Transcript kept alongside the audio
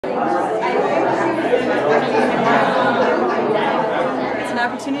It's an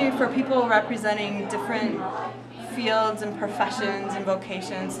opportunity for people representing different fields and professions and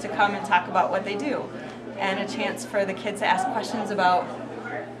vocations to come and talk about what they do, and a chance for the kids to ask questions about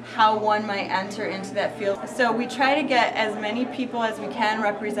how one might enter into that field. So we try to get as many people as we can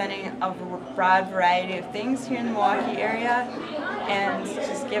representing a broad variety of things here in the Milwaukee area, and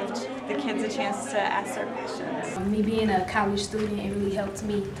just give the kids a chance to ask their questions. Me being a college student, it really helped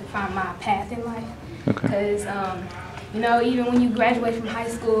me to find my path in life. Because you know, even when you graduate from high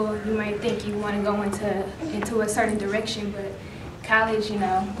school, you might think you want to go into a certain direction, but college, you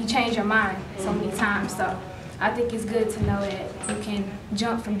know, you change your mind so many times. So I think it's good to know that you can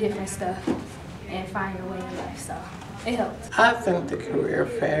jump from different stuff and find your way in life. So it helps. I think the career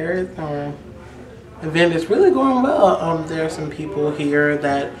fair event is really going well. There are some people here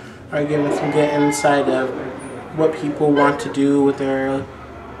that are giving some good insight of what people want to do with their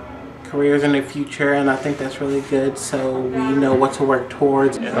careers in the future, and I think that's really good, so we know what to work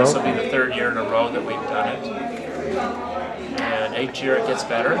towards. And this will be the third year in a row that we've done it, and each year it gets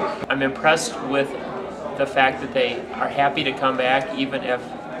better. I'm impressed with the fact that they are happy to come back even if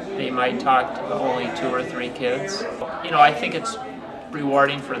they might talk to only 2 or 3 kids. You know, I think it's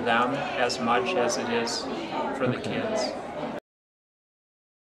rewarding for them as much as it is for the kids.